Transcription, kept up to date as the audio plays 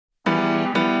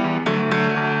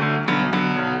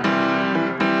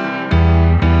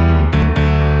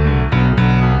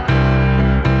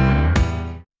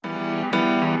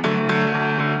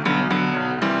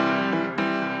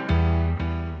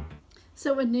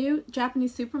a new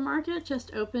Japanese supermarket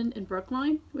just opened in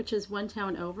Brookline, which is one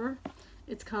town over.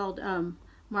 It's called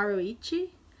Maruichi.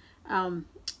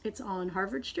 It's on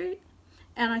Harvard Street.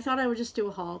 And I thought I would just do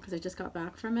a haul because I just got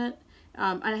back from it.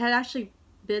 I had actually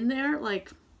been there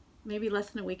like maybe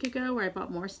less than a week ago where I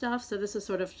bought more stuff. So this is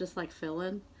sort of just like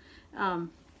fill-in.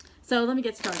 So let me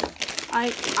get started.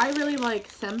 I really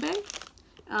like senbei.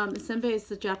 Senbei is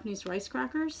the Japanese rice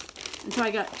crackers. And so I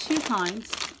got two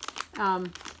kinds.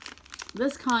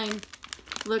 This kind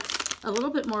looks a little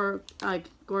bit more like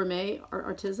gourmet or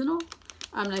artisanal.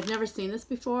 And I've never seen this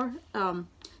before.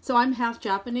 So I'm half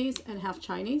Japanese and half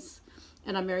Chinese,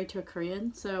 and I'm married to a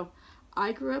Korean. So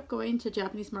I grew up going to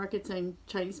Japanese markets and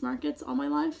Chinese markets all my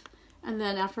life. And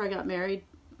then after I got married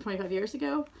 25 years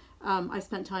ago, I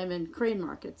spent time in Korean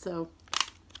markets. So,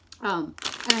 and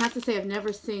I have to say I've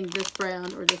never seen this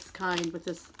brand or this kind with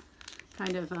this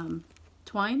kind of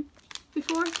twine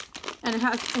before. And it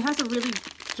has a really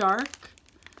dark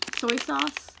soy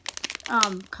sauce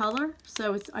color,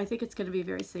 so I think it's going to be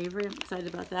very savory. I'm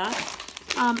excited about that.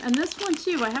 And this one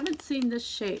too, I haven't seen this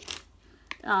shape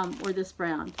or this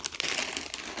brand.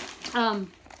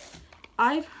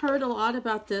 I've heard a lot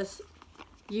about this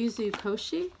yuzu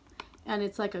koshi, and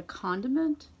it's like a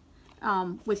condiment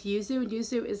with yuzu.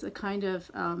 Yuzu is a kind of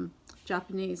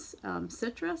Japanese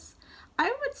citrus. I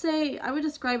would say, I would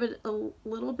describe it a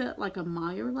little bit like a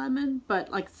Meyer lemon, but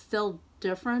like still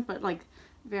different, but like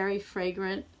very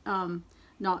fragrant,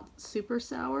 not super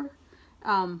sour.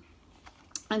 And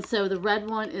so the red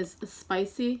one is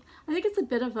spicy. I think it's a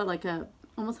bit of a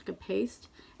almost like a paste,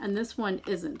 and this one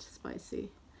isn't spicy.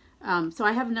 So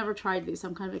I have never tried these, so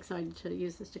I'm kind of excited to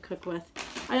use this to cook with.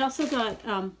 I also got,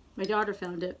 my daughter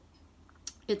found it.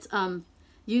 It's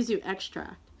yuzu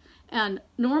extract. And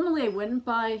normally I wouldn't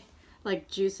buy like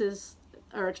juices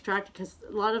or extract because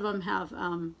a lot of them have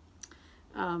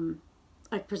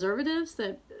like preservatives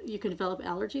that you can develop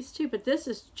allergies to, but this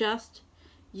is just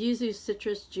yuzu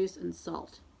citrus juice and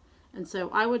salt. And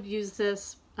so I would use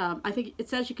this, I think it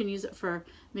says you can use it for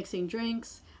mixing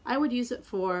drinks. I would use it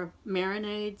for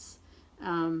marinades,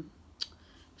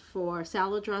 for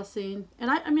salad dressing,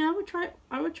 and I mean I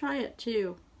would try it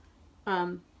too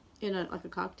in like a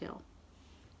cocktail.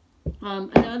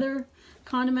 Another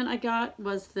condiment I got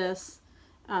was this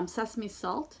sesame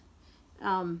salt,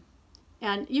 and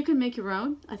you can make your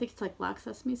own. I think it's like black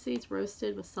sesame seeds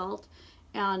roasted with salt,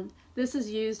 and this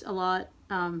is used a lot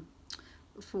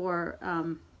for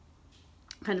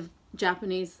kind of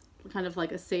Japanese, kind of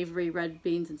like a savory red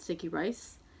beans and sticky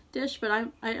rice dish. But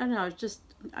I don't know,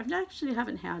 I've actually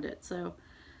haven't had it, so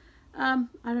I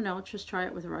don't know, I'll just try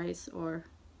it with rice or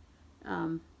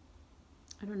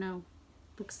I don't know.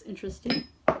 Looks interesting.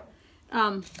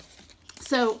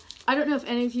 So I don't know if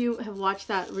any of you have watched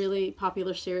that really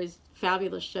popular series,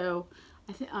 fabulous show.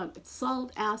 I think it's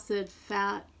Salt, Acid,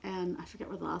 Fat, and I forget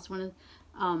what the last one is.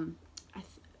 I'm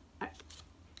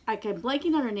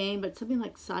blanking on her name, but something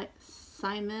like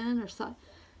Simon or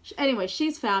anyway,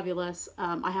 she's fabulous.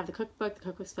 I have the cookbook. The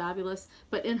cookbook's fabulous.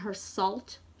 But in her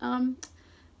Salt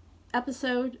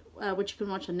episode, which you can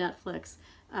watch on Netflix,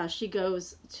 she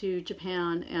goes to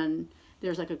Japan, and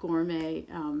there's like a gourmet,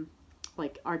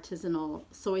 like artisanal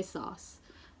soy sauce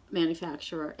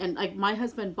manufacturer. And like my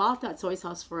husband bought that soy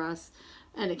sauce for us,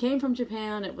 and it came from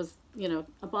Japan. It was, you know,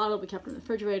 a bottle we kept in the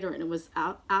refrigerator, and it was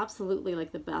absolutely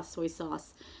like the best soy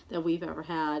sauce that we've ever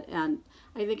had. And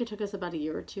I think it took us about a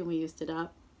year or two and we used it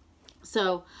up.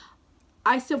 So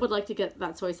I still would like to get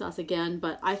that soy sauce again,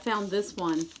 but I found this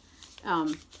one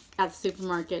at the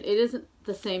supermarket. It isn't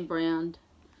the same brand,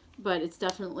 but it's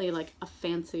definitely like a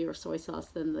fancier soy sauce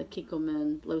than the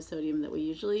Kikkoman low sodium that we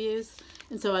usually use.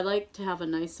 And so I like to have a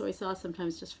nice soy sauce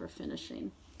sometimes just for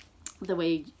finishing, the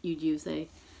way you'd use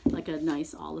like a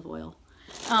nice olive oil.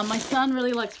 My son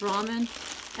really likes ramen,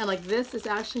 and like this is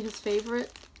actually his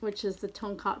favorite, which is the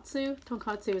tonkatsu.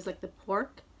 Tonkatsu is like the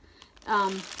pork.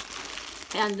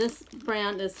 And this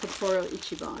brand is Sapporo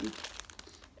Ichiban.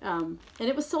 And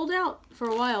it was sold out for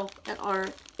a while at our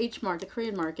H Mart, the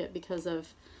Korean market, because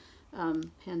of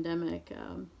pandemic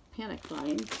panic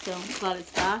buying. So I'm glad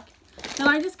it's back. Then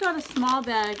I just got a small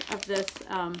bag of this,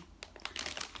 I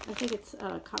think it's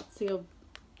Katsuo,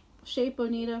 Shea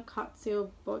Bonito Katsuo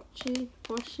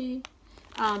Boshi.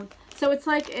 So it's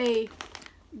like a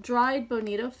dried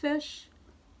bonito fish,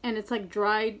 and it's like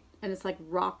dried and it's like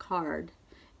rock hard.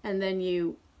 And then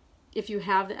if you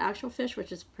have the actual fish,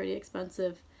 which is pretty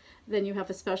expensive, then you have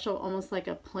a special, almost like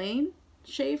a plane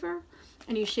shaver,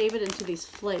 and you shave it into these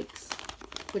flakes,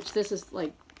 which this is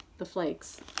like the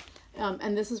flakes.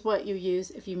 And this is what you use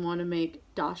if you want to make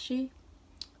dashi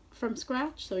from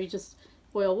scratch. So you just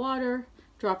boil water,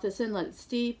 drop this in, let it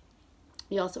steep.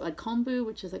 You also add kombu,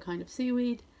 which is a kind of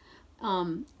seaweed.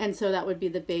 And so that would be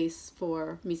the base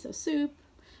for miso soup,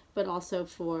 but also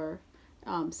for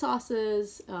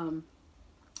sauces. So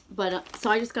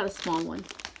I just got a small one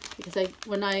because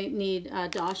when I need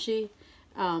dashi,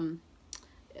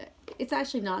 it's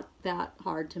actually not that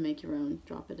hard to make your own.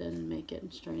 Drop it in and make it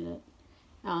and strain it.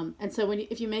 And so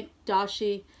if you make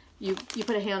dashi, you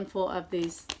put a handful of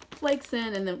these flakes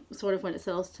in, and then sort of when it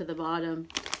settles to the bottom,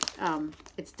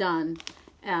 it's done.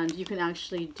 And you can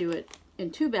actually do it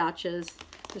in 2 batches.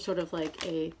 There's sort of like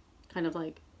a kind of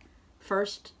like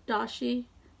first dashi,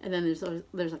 and then there's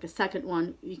like a second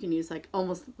one you can use like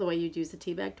almost the way you'd use the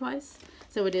tea bag twice.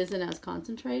 So it isn't as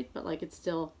concentrate, but like it's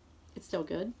still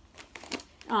good.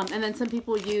 And then some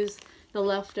people use the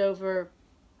leftover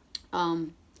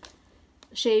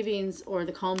shavings or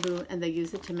the kombu, and they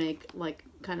use it to make like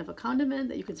kind of a condiment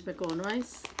that you can sprinkle on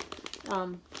rice.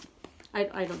 I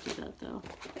don't do that though.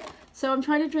 So I'm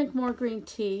trying to drink more green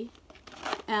tea,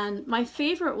 and my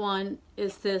favorite one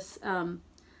is this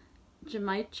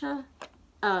Jamaica.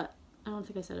 I don't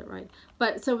think I said it right,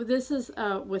 but so this is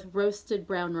with roasted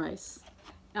brown rice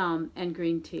and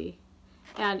green tea,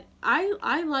 and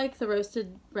I like the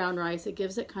roasted brown rice. It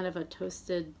gives it kind of a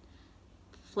toasted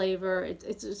flavor.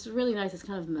 It's really nice. It's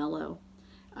kind of mellow,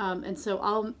 and so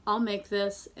I'll make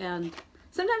this, and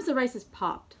sometimes the rice is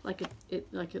popped like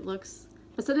it looks,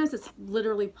 but sometimes it's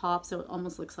literally popped, so it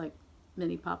almost looks like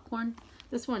mini popcorn.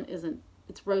 This one isn't.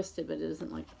 It's roasted, but it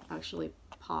isn't like actually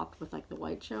popped with like the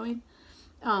white showing.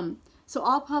 So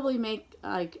I'll probably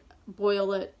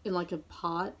boil it in like a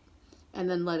pot and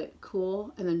then let it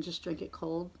cool and then just drink it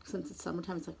cold. Since it's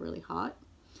summertime, it's like really hot.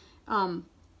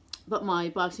 But my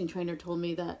boxing trainer told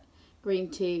me that green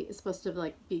tea is supposed to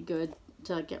like be good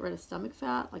to get rid of stomach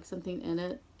fat, like something in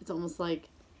it. It's almost like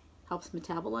helps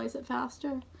metabolize it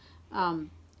faster.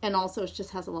 And also it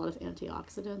just has a lot of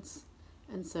antioxidants.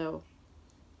 And so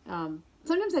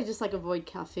sometimes I just like avoid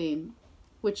caffeine,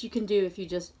 which you can do if you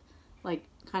just like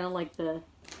kind of like the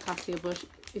cassia bush,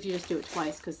 if you just do it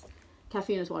twice, because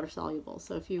caffeine is water soluble.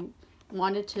 So if you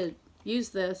wanted to use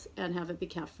this and have it be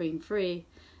caffeine free,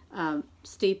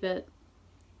 steep it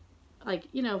like,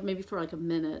 maybe for like a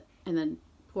minute, and then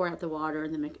pour out the water,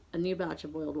 and then make a new batch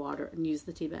of boiled water and use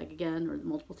the tea bag again, or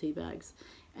multiple tea bags,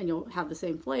 and you'll have the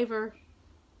same flavor.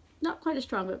 Not quite as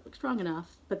strong, but strong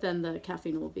enough, but then the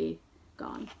caffeine will be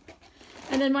gone.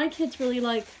 And then my kids really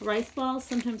like rice balls.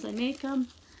 Sometimes I make them,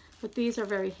 but these are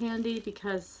very handy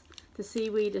because the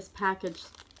seaweed is packaged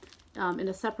in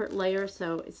a separate layer,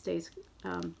 so it stays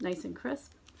nice and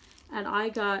crisp. And I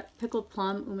got pickled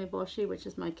plum umeboshi, which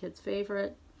is my kid's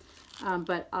favorite.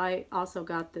 But I also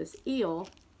got this eel.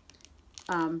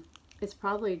 It's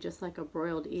probably just like a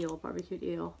broiled eel, barbecued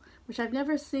eel, which I've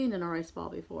never seen in a rice ball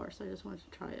before, so I just wanted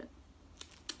to try it.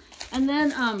 And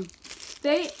then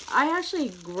I actually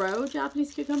grow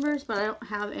Japanese cucumbers, but I don't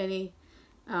have any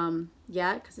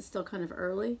yet because it's still kind of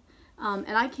early.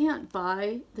 And I can't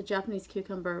buy the Japanese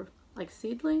cucumber like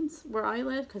seedlings where I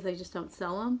live because they just don't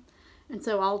sell them. And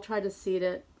so I'll try to seed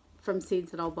it from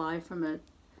seeds that I'll buy from a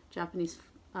Japanese,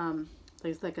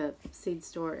 there's like a seed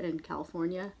store in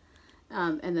California,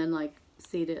 and then like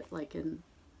seed it like in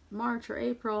March or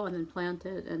April and then plant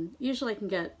it. And usually I can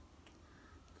get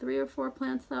 3 or 4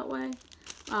 plants that way.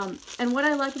 And what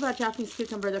I like about Japanese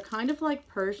cucumber, they're kind of like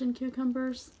Persian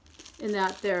cucumbers in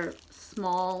that they're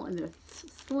small and they're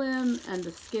slim and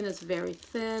the skin is very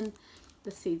thin.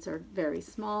 The seeds are very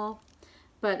small,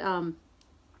 but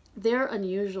they're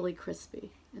unusually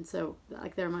crispy. And so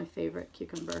like they're my favorite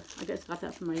cucumber. I just got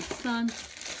that from my son.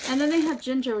 And then they had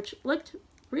ginger, which looked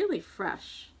really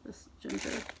fresh, this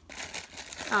ginger.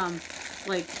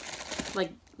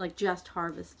 Like just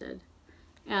harvested.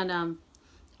 And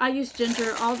I use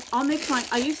ginger. I'll make my,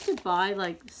 I used to buy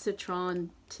like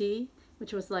citron tea,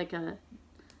 which was like a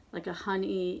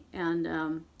honey,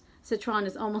 and citron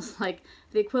is almost like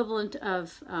the equivalent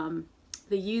of the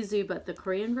yuzu, but the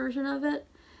Korean version of it.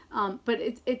 But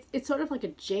it's sort of like a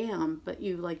jam, but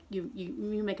you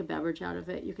make a beverage out of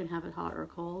it. You can have it hot or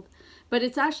cold, but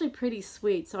it's actually pretty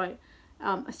sweet. So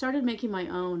I started making my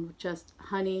own with just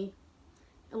honey,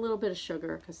 a little bit of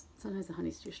sugar because sometimes the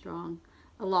honey's too strong,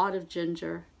 a lot of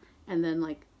ginger, and then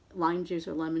like lime juice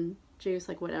or lemon juice,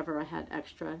 like whatever I had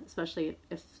extra, especially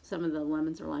if some of the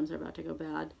lemons or limes are about to go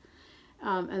bad.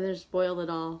 And then just boil it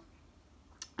all,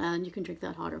 and you can drink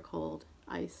that hot or cold,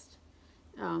 iced.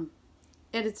 And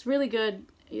it's really good,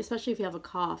 especially if you have a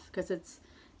cough, because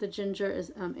the ginger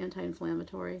is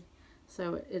anti-inflammatory.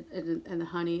 So and the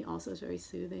honey also is very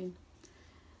soothing.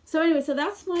 So anyway, so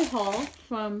that's my haul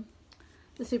from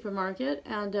the supermarket,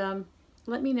 and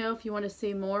let me know if you want to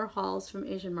see more hauls from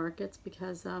Asian markets,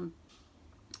 because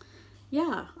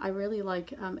yeah, I really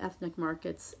like ethnic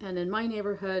markets. And in my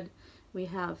neighborhood, we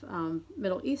have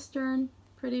Middle Eastern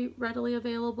pretty readily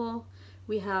available.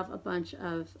 We have a bunch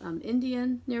of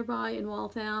Indian nearby in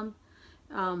Waltham.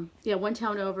 Yeah, one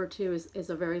town over too is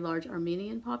a very large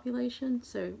Armenian population,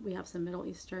 so we have some Middle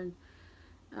Eastern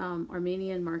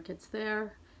Armenian markets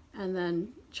there, and then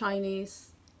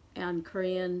Chinese and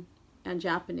Korean and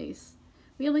Japanese.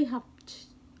 We only have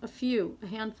a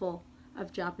handful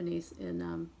of Japanese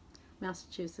in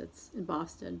Massachusetts, in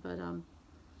Boston, but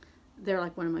they're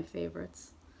like one of my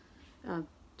favorites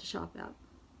to shop at.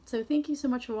 So thank you so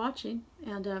much for watching,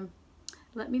 and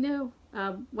let me know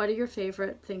what are your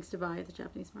favorite things to buy at the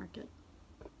Japanese market.